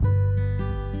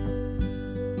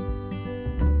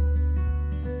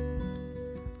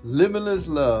Limitless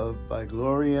Love by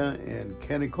Gloria and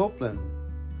Kenny Copeland.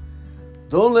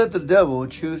 Don't let the devil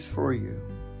choose for you.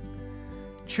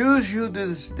 Choose you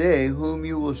this day whom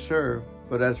you will serve,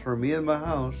 but as for me and my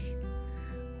house,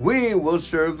 we will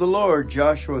serve the Lord.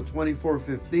 Joshua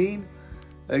 24:15.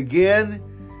 Again,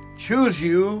 choose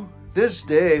you this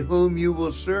day whom you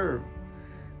will serve,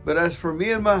 but as for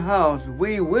me and my house,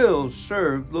 we will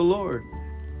serve the Lord.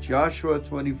 Joshua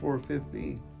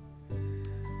 24:15.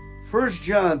 1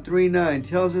 John 3:9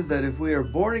 tells us that if we are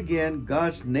born again,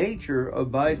 God's nature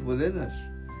abides within us.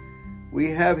 We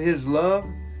have His love,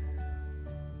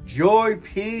 joy,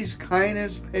 peace,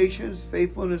 kindness, patience,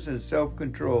 faithfulness, and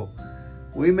self-control.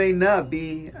 We may not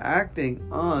be acting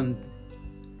on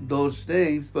those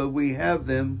things, but we have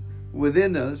them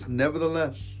within us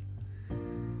nevertheless.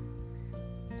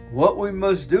 What we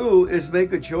must do is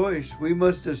make a choice. We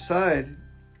must decide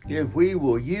if we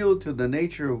will yield to the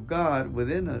nature of God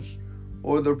within us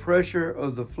or the pressure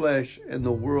of the flesh and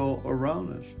the world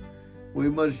around us. We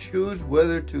must choose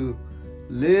whether to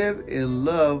live in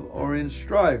love or in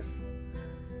strife,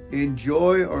 in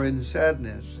joy or in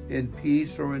sadness, in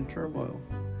peace or in turmoil.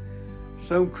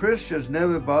 Some Christians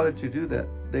never bother to do that.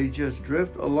 They just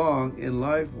drift along in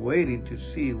life waiting to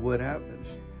see what happens.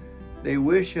 They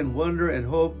wish and wonder and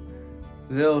hope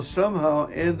they'll somehow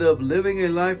end up living a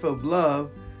life of love,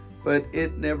 but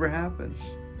it never happens.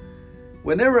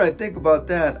 Whenever I think about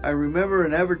that, I remember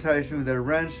an advertisement that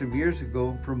ran some years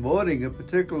ago promoting a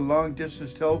particular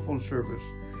long-distance telephone service.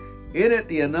 In it,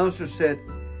 the announcer said,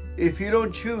 "If you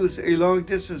don't choose a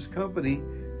long-distance company,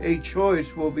 a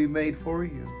choice will be made for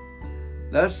you."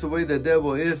 That's the way the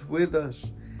devil is with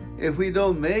us. If we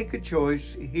don't make a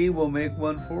choice, he will make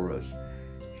one for us.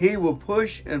 He will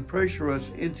push and pressure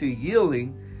us into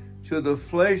yielding to the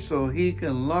flesh so he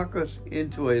can lock us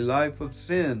into a life of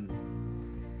sin.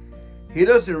 He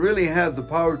doesn't really have the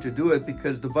power to do it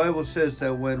because the Bible says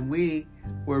that when we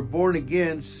were born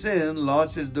again, sin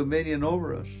lost its dominion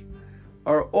over us.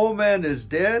 Our old man is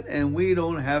dead and we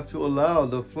don't have to allow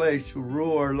the flesh to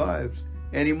rule our lives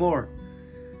anymore.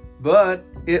 But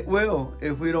it will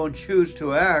if we don't choose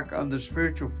to act on the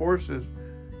spiritual forces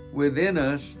within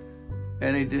us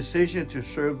and a decision to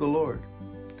serve the Lord.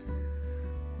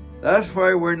 That's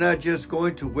why we're not just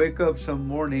going to wake up some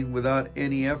morning without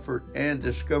any effort and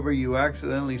discover you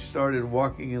accidentally started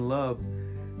walking in love.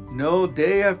 No,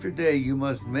 day after day, you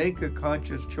must make a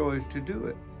conscious choice to do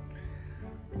it.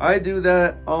 I do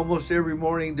that almost every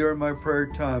morning during my prayer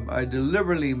time. I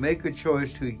deliberately make a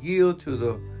choice to yield to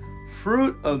the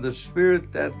fruit of the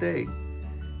Spirit that day.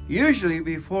 Usually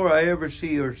before I ever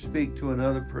see or speak to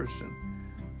another person,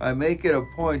 I make it a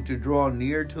point to draw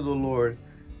near to the Lord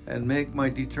and make my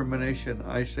determination.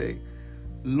 I say,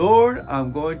 "Lord,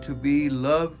 I'm going to be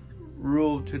love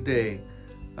ruled today.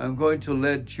 I'm going to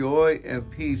let joy and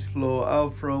peace flow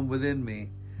out from within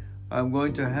me. I'm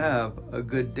going to have a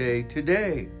good day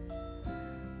today."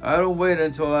 I don't wait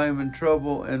until I'm in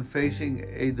trouble and facing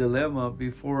a dilemma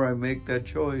before I make that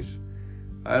choice.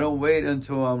 I don't wait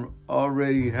until I'm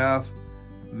already half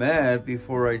mad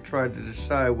before I try to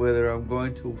decide whether I'm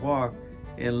going to walk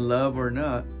in love or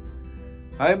not.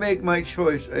 I make my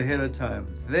choice ahead of time.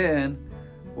 Then,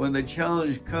 when the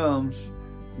challenge comes,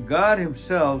 God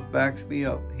Himself backs me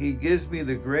up. He gives me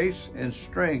the grace and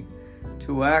strength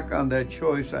to act on that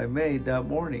choice I made that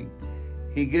morning.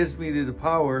 He gives me the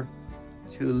power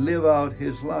to live out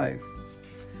His life.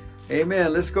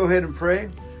 Amen. Let's go ahead and pray.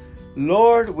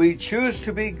 Lord, we choose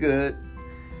to be good.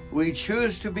 We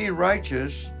choose to be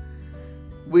righteous.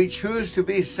 We choose to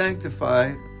be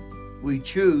sanctified. We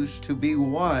choose to be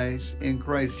wise in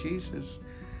Christ Jesus.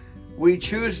 We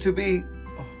choose to be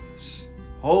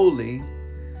holy.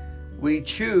 We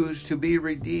choose to be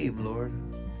redeemed, Lord.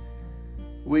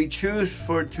 We choose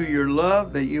to your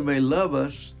love, that you may love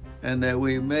us and that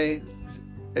we may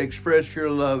express your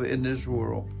love in this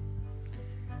world.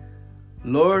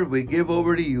 Lord, we give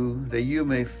over to you that you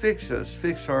may fix us,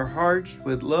 fix our hearts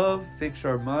with love, fix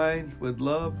our minds with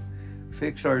love,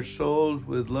 fix our souls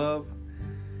with love.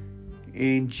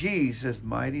 In Jesus'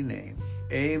 mighty name,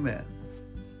 amen.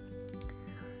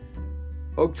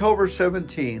 October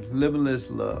 17,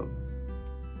 Limitless Love.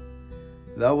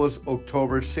 That was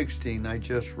October 16, I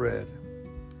just read.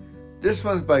 This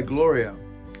one's by Gloria.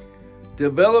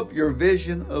 Develop your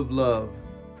vision of love.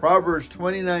 Proverbs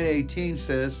 29:18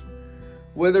 says,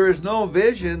 "Where there is no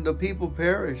vision, the people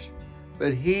perish,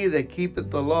 but he that keepeth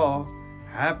the law,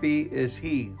 happy is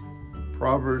he."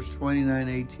 Proverbs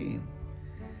 29:18.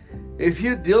 If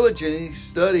you diligently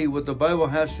study what the Bible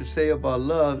has to say about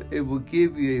love, it will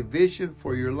give you a vision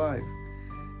for your life.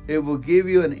 It will give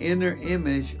you an inner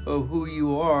image of who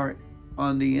you are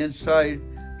on the inside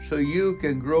so you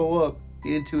can grow up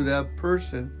into that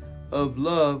person of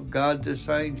love God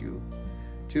designed you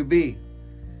to be.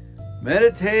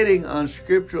 Meditating on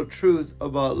scriptural truth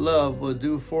about love will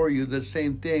do for you the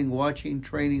same thing watching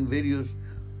training videos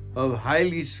of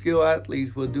highly skilled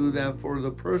athletes will do that for the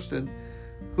person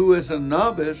who is a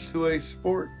novice to a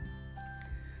sport.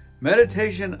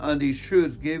 Meditation on these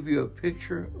truths give you a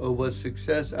picture of what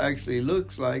success actually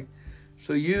looks like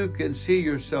so you can see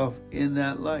yourself in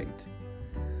that light.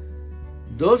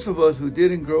 Those of us who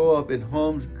didn't grow up in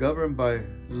homes governed by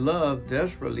love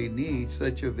desperately need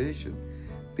such a vision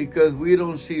because we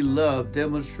don't see love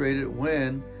demonstrated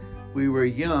when we were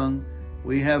young.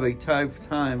 We have a tough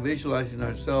time visualizing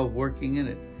ourselves working in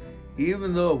it.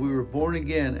 Even though we were born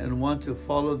again and want to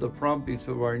follow the promptings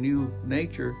of our new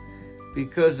nature,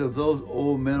 because of those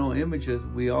old mental images,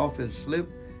 we often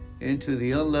slip into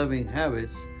the unloving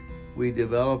habits we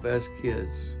develop as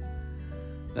kids.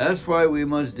 That's why we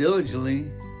must diligently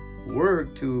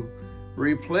work to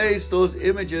replace those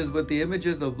images with the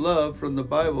images of love from the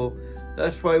Bible.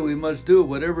 That's why we must do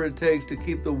whatever it takes to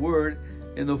keep the Word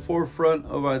in the forefront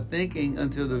of our thinking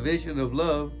until the vision of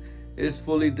love is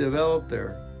fully developed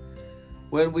there.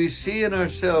 When we see in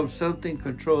ourselves something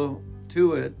contrary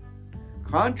to it,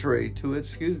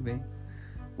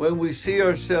 when we see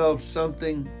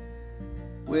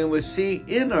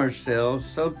in ourselves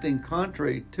something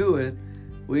contrary to it,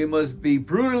 we must be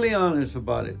brutally honest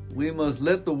about it. We must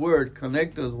let the Word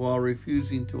connect us while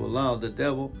refusing to allow the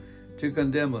devil to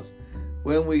condemn us.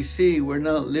 When we see we're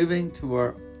not living to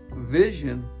our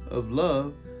vision of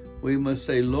love, we must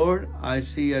say, Lord, I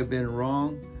see I've been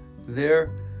wrong there.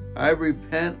 I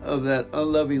repent of that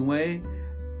unloving way.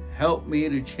 Help me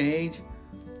to change.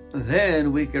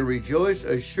 Then we can rejoice,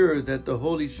 assured that the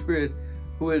Holy Spirit,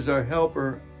 who is our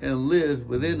helper and lives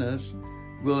within us,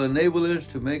 will enable us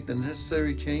to make the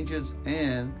necessary changes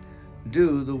and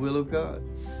do the will of God.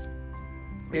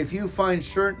 If you find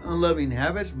certain unloving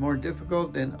habits more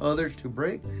difficult than others to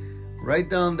break, write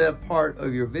down that part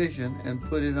of your vision and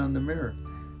put it on the mirror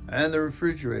and the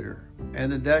refrigerator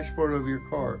and the dashboard of your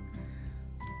car.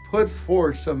 Put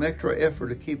forth some extra effort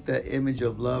to keep that image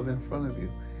of love in front of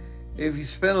you. If you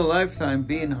spend a lifetime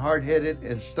being hard-headed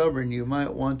and stubborn, you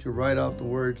might want to write out the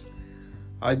words,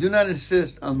 I do not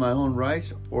insist on my own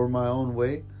rights or my own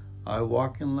way. I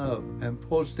walk in love, and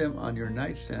post them on your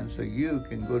nightstand so you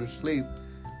can go to sleep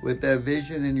with that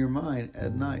vision in your mind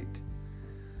at night.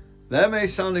 That may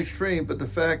sound extreme, but the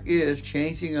fact is,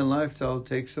 changing a lifestyle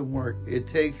takes some work. It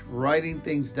takes writing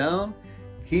things down,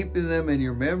 keeping them in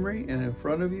your memory and in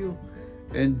front of you,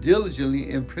 and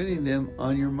diligently imprinting them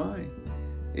on your mind.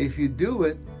 If you do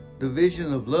it, the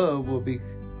vision of love will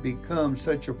become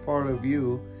such a part of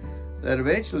you that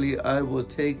eventually it will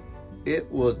take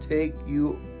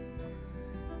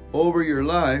over your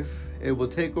life,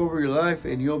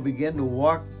 and you'll begin to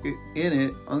walk in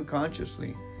it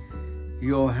unconsciously.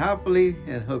 You'll happily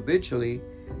and habitually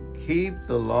keep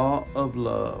the law of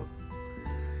love.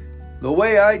 The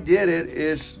way I did it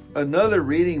is another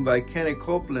reading by Kenneth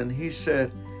Copeland. He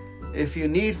said, if you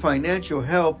need financial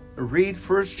help, read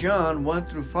 1 John 1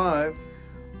 through 5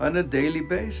 on a daily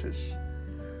basis.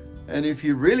 And if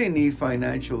you really need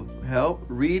financial help,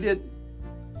 read it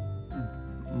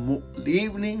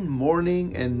evening,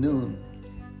 morning, and noon.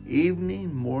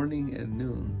 Evening, morning, and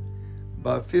noon.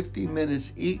 About 15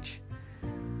 minutes each.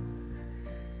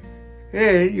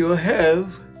 And you'll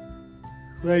have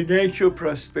financial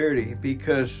prosperity,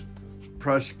 because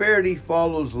prosperity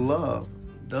follows love.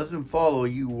 Doesn't follow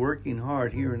you working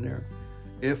hard here and there.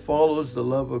 It follows the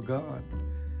love of God.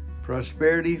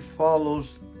 Prosperity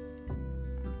follows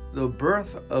the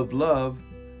birth of love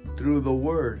through the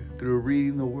Word, through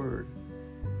reading the Word.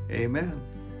 Amen.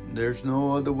 There's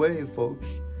no other way, folks,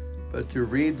 but to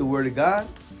read the Word of God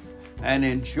and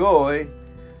enjoy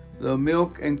the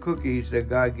milk and cookies that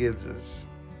God gives us.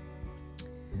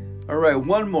 All right,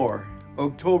 one more.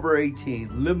 October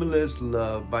 18, Limitless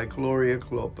Love by Gloria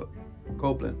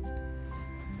Copeland.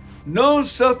 No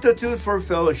substitute for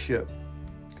fellowship.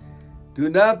 Do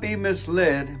not be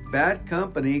misled. Bad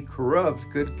company corrupts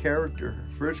good character.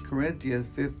 1 Corinthians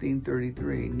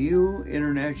 15:33, New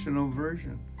International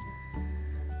Version.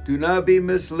 Do not be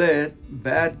misled.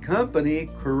 Bad company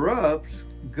corrupts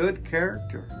good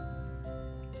character.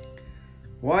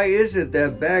 Why is it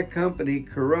that bad company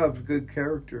corrupts good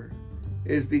character?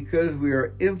 It's because we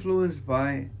are influenced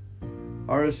by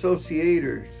our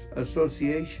associations.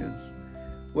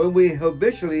 When we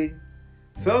habitually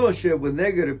fellowship with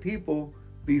negative people,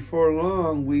 before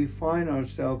long we find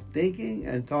ourselves thinking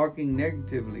and talking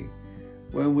negatively.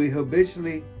 When we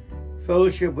habitually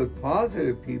fellowship with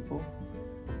positive people,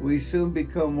 we soon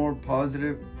become more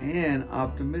positive and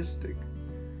optimistic.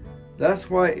 That's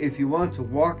why if you want to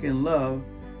walk in love,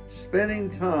 spending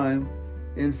time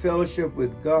in fellowship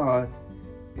with God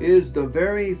is the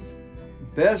very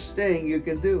best thing you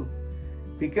can do.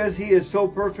 Because He is so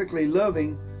perfectly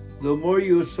loving, the more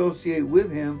you associate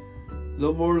with Him,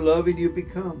 the more loving you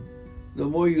become. The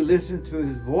more you listen to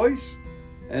His voice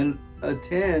and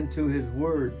attend to His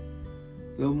word,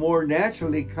 the more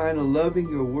naturally kind of loving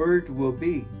your words will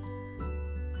be.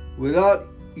 Without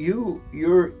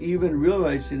you're even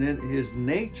realizing it, His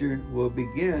nature will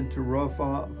begin to rough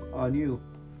off on you.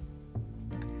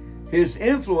 His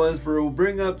influence will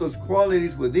bring up those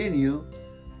qualities within you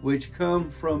which come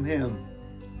from Him.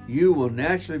 You will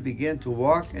naturally begin to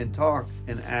walk and talk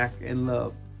and act in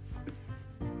love.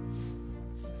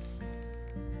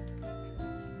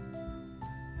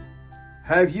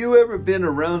 Have you ever been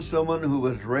around someone who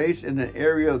was raised in an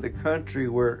area of the country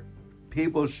where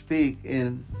people speak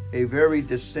in a very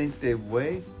distinctive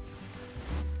way?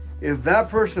 If that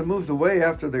person moves away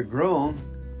after they're grown,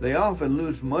 they often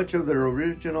lose much of their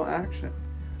original accent.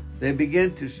 They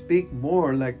begin to speak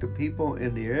more like the people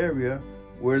in the area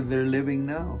where they're living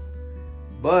now.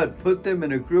 But put them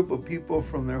in a group of people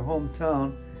from their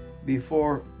hometown,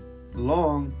 before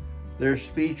long, their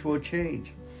speech will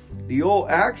change. The old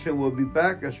accent will be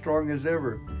back as strong as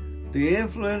ever. The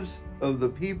influence of the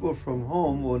people from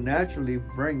home will naturally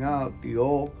bring out the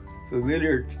old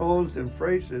familiar tones and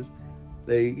phrases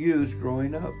they used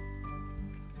growing up.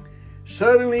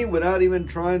 Suddenly, without even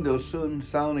trying, they'll soon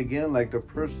sound again like the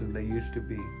person they used to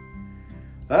be.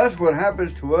 That's what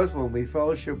happens to us when we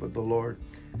fellowship with the Lord.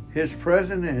 His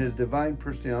presence and His divine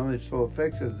personality so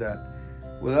affects us that,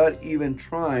 without even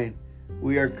trying,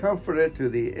 we are comforted to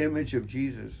the image of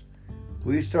Jesus.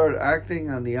 We start acting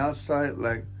on the outside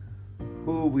like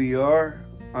who we are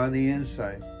on the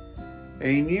inside.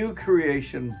 A new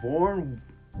creation born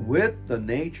with the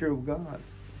nature of God.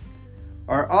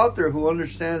 Our author, who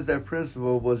understands that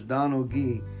principle, was Donald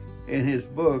Gee. In his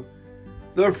book,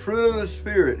 The Fruit of the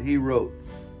Spirit, he wrote,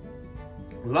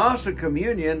 "Loss of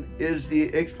communion is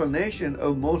the explanation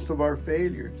of most of our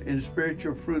failures in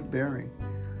spiritual fruit bearing.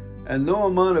 And no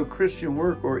amount of Christian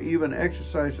work or even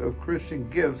exercise of Christian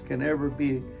gifts can ever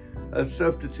be a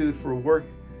substitute for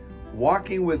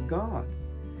walking with God.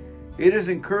 It is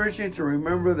encouraging to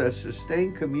remember that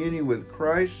sustained communion with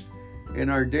Christ in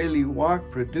our daily walk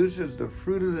produces the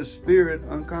fruit of the Spirit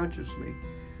unconsciously.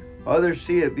 Others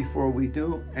see it before we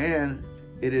do, and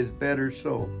it is better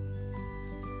so."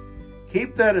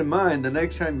 Keep that in mind the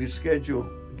next time your schedule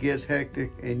gets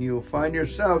hectic and you'll find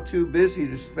yourself too busy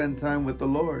to spend time with the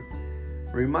Lord.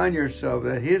 Remind yourself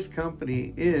that His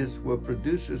company is what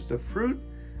produces the fruit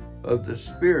of the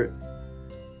Spirit.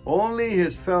 Only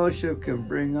His fellowship can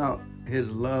bring out His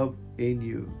love in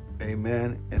you.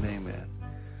 Amen and amen.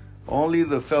 Only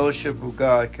the fellowship of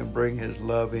God can bring His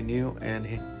love in you, and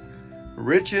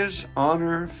riches,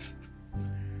 honor,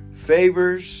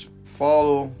 favors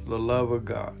follow the love of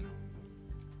God.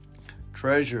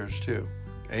 Treasures too.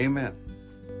 Amen.